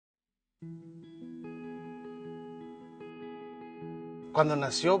Cuando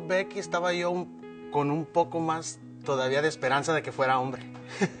nació Becky estaba yo con un poco más todavía de esperanza de que fuera hombre.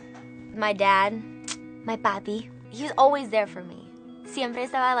 My dad, my papi, he's always there for me. Siempre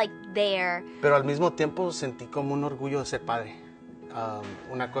estaba like there. Pero al mismo tiempo sentí como un orgullo de ser padre.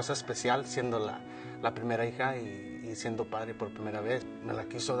 Una cosa especial siendo la primera hija y siendo padre por primera vez. Me la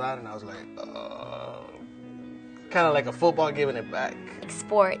quiso dar and I was like, oh. Kind of like a football giving it back. Like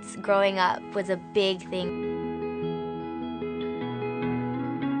sports growing up was a big thing.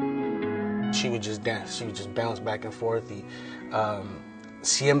 She would just dance, she would just bounce back and forth y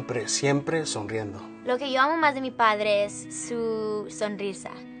siempre sonriendo. Lo que yo amo más de mi padre es su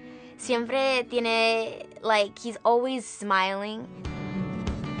sonrisa. Siempre tiene, like, he's always smiling.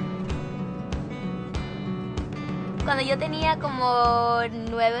 Cuando yo tenía como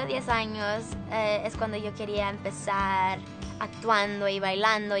 9 o 10 años, es cuando yo quería empezar actuando y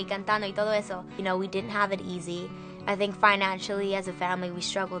bailando y cantando y todo eso. You know, we didn't have it easy. I think financially, as a family, we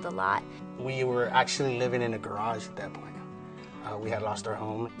struggled a lot. We were actually living in a garage at that point. We had lost our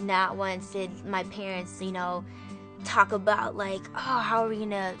home. Not once did my parents, you know, talk about like, oh, how are we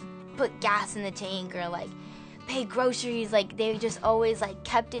gonna put gas in the tank or like pay groceries. Like they just always like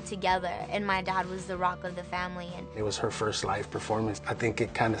kept it together. And my dad was the rock of the family. And it was her first live performance. I think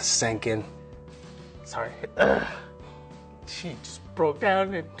it kind of sank in. Sorry. She just broke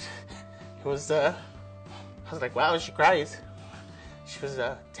down and it was, I was like, wow, she cries. She was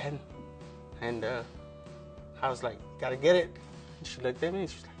 10 and I was like, gotta get it. And she looked at me and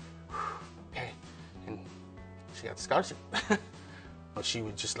she was like, okay. And she got the scholarship. She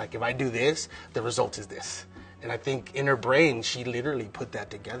was just like, if I do this, the result is this. And I think in her brain, she literally put that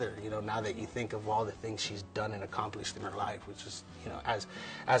together. You know, now that you think of all the things she's done and accomplished in her life, which is, you know,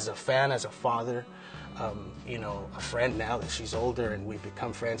 as a fan, as a father, you know, a friend now that she's older and we've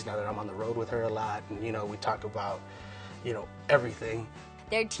become friends now that I'm on the road with her a lot. And, you know, we talk about, you know, everything.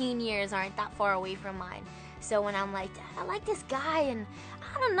 Their teen years aren't that far away from mine. So when I'm like, Dad, I like this guy and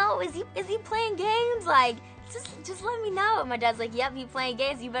I don't know, is he playing games? Like, just let me know. And my dad's like, yep, he's playing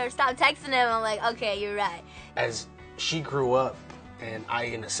games. You better stop texting him. I'm like, okay, you're right. As she grew up and I,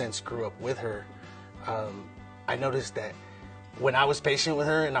 in a sense, grew up with her, I noticed that when I was patient with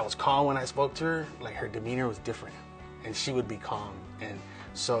her and I was calm when I spoke to her, like her demeanor was different and she would be calm. And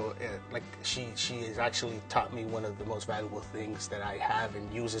so like she has actually taught me one of the most valuable things that I have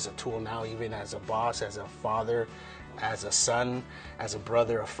and use as a tool now, even as a boss, as a father, as a son, as a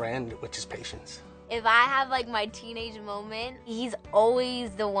brother, a friend, which is patience. If I have like my teenage moment, he's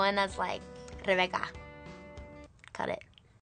always the one that's like, Rebecca, cut it.